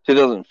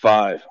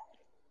 2005.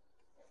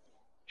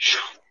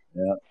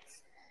 Yeah.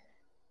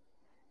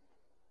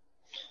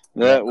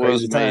 That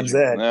was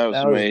major. That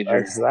was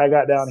major. I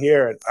got down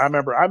here, and I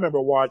remember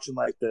watching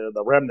like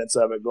the remnants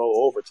of it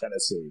go over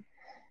Tennessee,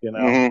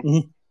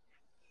 and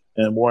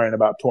worrying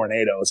about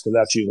tornadoes because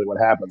that's usually what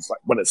happens, like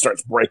when it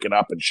starts breaking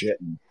up and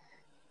shit. And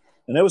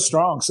it was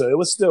strong, so it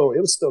was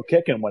still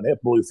kicking when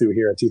it blew through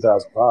here in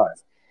 2005.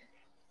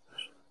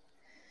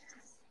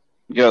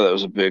 Yeah, that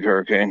was a big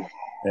hurricane.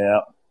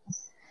 Yeah,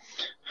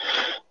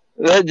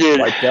 That did.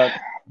 Wiped out.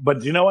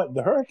 But you know what?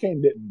 The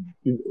hurricane didn't.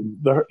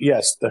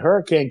 The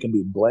hurricane can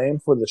be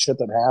blamed for the shit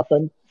that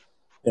happened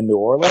in New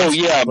Orleans. Oh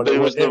yeah, but it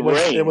was the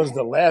rain. It was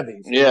the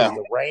levees. Yeah. It was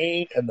the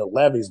rain and the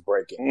levees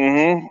breaking.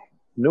 Mm-hmm.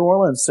 New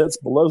Orleans sits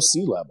below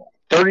sea level.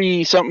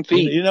 30-something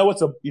feet. You know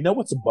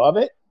what's above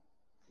it?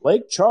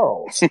 Lake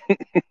Charles.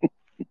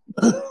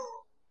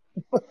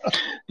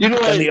 You know,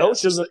 and the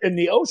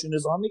ocean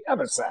is on the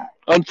other side.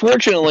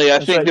 Unfortunately, I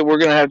think that we're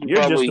going to have to you're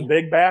probably. Just a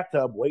big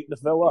bathtub waiting to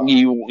fill up.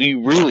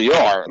 You really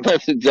are.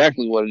 That's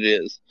exactly what it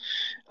is.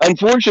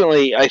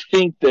 Unfortunately, I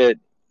think that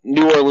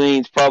New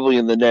Orleans probably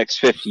in the next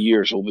 50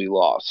 years will be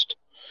lost.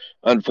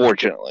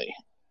 Unfortunately.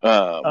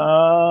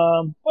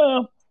 Well,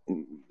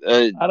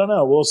 I don't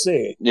know. We'll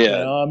see. Yeah.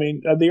 You know, I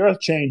mean, the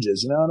Earth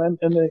changes. You know,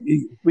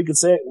 we could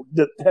say,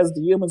 has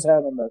the humans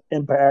had an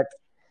impact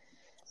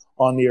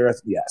on the Earth?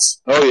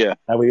 Yes. Oh yeah.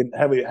 Were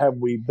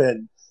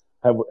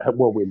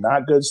we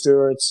not good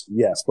stewards?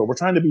 Yes, but we're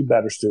trying to be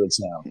better stewards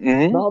now. Mm-hmm.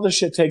 And all this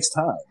shit takes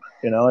time.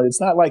 You know,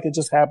 it's not like it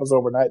just happens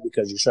overnight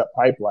because you shut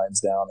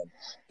pipelines down and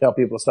tell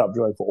people to stop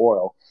drilling for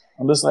oil.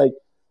 I'm just like,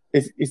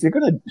 if you're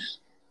gonna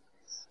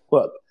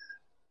look,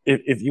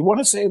 if you want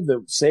to save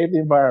the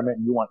environment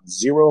and you want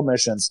zero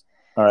emissions,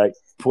 all right,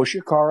 push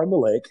your car in the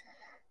lake.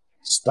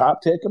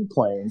 Stop taking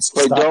planes.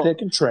 Stop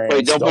taking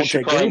trains. Don't push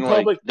your car in the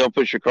lake. Don't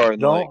push your car in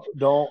the lake.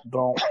 Don't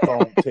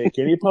take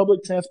any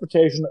public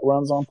transportation that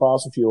runs on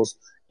fossil fuels.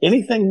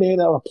 Anything made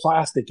out of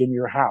plastic in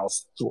your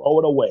house, throw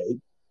it away.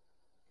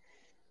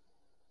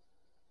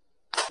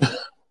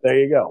 There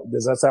you go.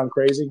 Does that sound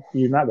crazy?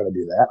 You're not going to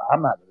do that.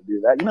 I'm not going to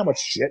do that. You know how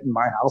much shit in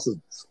my house is?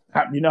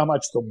 You know how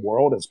much the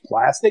world is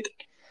plastic?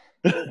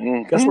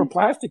 Mm-hmm. Guess where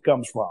plastic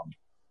comes from?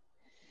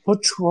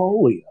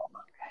 Petroleum.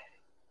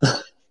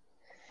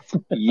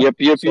 Yep.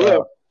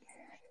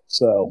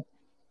 So,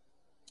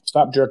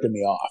 stop jerking me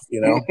off, you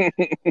know?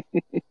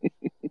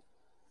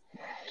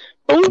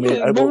 We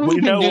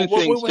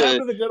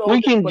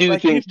can do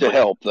things to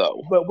help,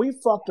 though. But we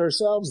fucked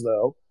ourselves,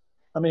 though.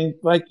 I mean,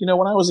 like, you know,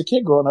 when I was a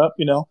kid growing up,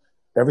 you know,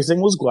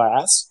 everything was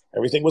glass,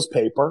 everything was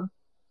paper.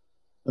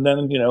 And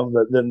then, you know,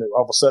 then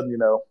all of a sudden, you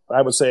know,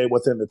 I would say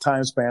within the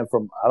time span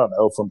from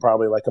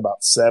probably like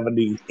about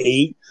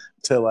 78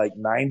 to like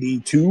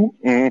 92,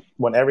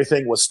 when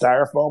everything was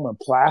styrofoam and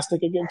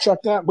plastic again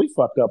chucked out, we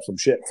fucked up some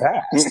shit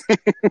fast.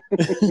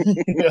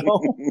 You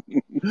know?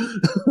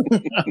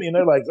 I mean,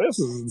 they're like, this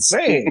is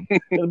insane.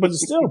 But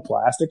it's still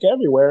plastic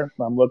everywhere.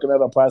 I'm looking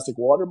at a plastic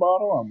water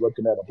bottle. I'm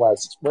looking at a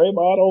plastic spray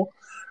bottle.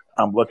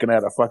 I'm looking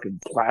at a fucking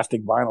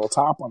plastic vinyl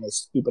top on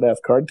this stupid ass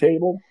card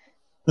table.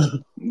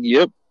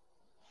 Yep.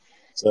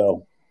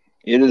 So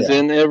it is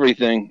in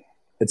everything.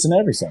 It's in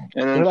everything.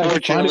 And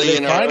unfortunately,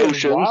 in our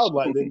oceans,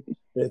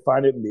 they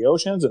find it in the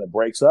oceans, and it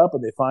breaks up.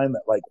 And they find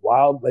that like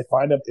they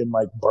find it in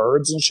like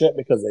birds and shit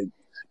because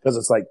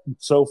it's like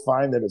so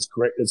fine that it's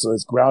great. It's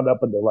ground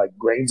up into like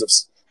grains of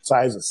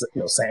size of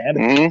sand.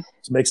 Mm-hmm.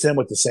 It's mixed in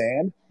with the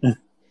sand.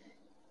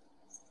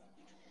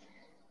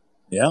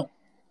 Yeah.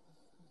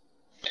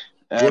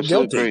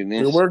 Absolutely.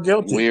 We're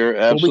guilty. We're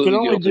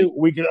absolutely guilty.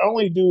 We can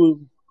only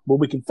do well.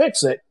 We can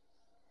fix it.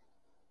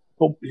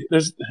 But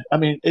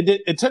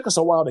it took us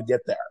a while to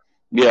get there.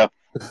 Yeah.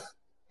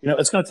 You know,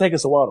 it's going to take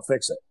us a while to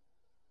fix it.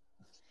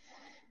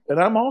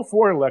 And I'm all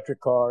for electric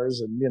cars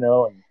and, you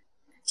know, and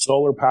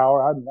solar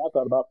power. I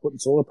thought about putting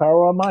solar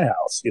power on my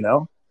house, you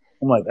know.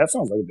 I'm like, that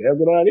sounds like a damn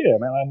good idea,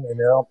 man.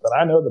 But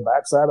I know the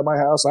backside of my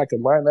house, I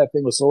can line that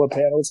thing with solar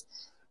panels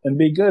and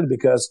be good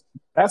because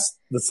that's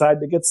the side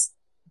that gets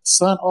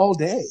sun all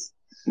day.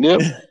 Yep.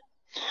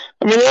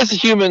 I mean, as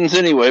humans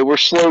anyway, we're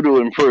slow to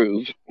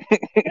improve.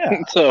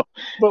 Yeah. So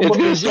but it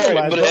has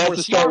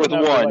to start with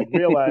one. Like,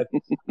 realize,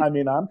 I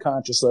mean, I'm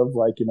conscious of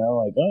like, you know,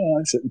 like,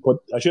 oh,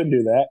 I shouldn't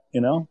do that,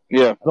 you know?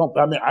 Yeah.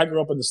 I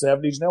grew up in the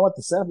 70s. You know what?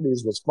 The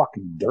 70s was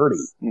fucking dirty.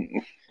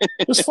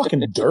 It was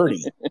fucking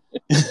dirty.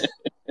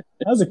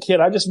 As a kid,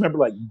 I just remember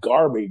like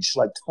garbage,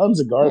 like tons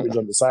of garbage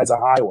on the sides of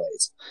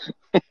highways.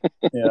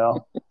 You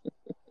know?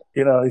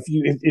 You know,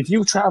 if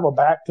you travel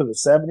back to the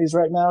 70s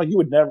right now, you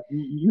would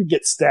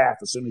get staff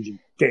as soon as you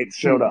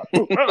showed up.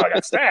 Oh, I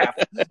got staff.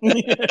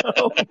 You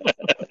know?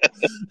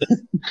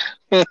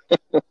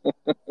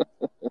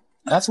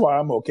 That's why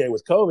I'm okay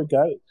with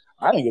COVID.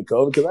 I didn't get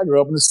COVID because I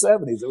grew up in the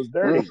 70s. It was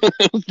dirty.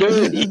 It was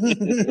dirty.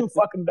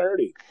 Fucking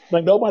dirty.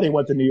 Like nobody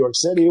went to New York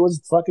City. It was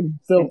fucking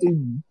filthy,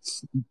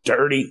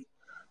 dirty,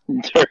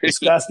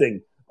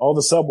 disgusting. All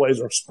the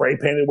subways were spray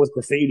painted with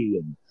graffiti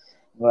and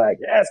like,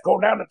 yeah, let's go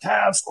down to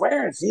Times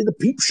Square and see the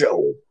peep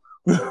show.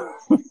 Yeah,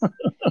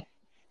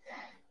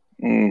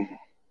 you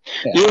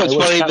know, it's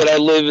funny that I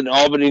live in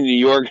Albany, New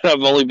York, and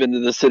I've only been to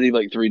the city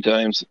like 3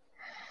 times.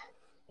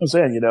 I'm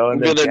saying, you know,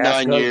 and then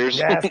 9 years.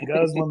 Gas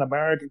guzzling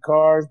American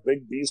cars,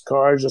 big beast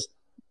cars, just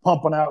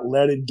pumping out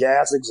leaded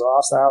gas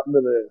exhaust out into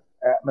the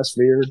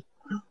atmosphere.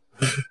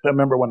 I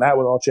remember when that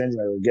was all changing.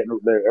 They were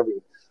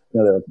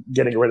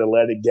getting rid of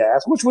leaded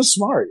gas, which was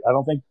smart. I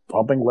don't think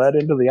pumping lead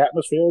into the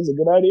atmosphere is a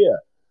good idea.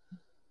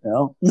 You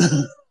know,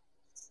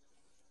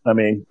 I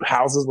mean,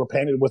 houses were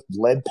painted with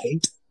lead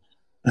paint.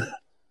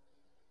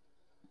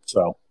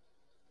 So,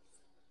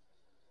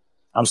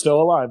 I'm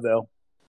still alive though.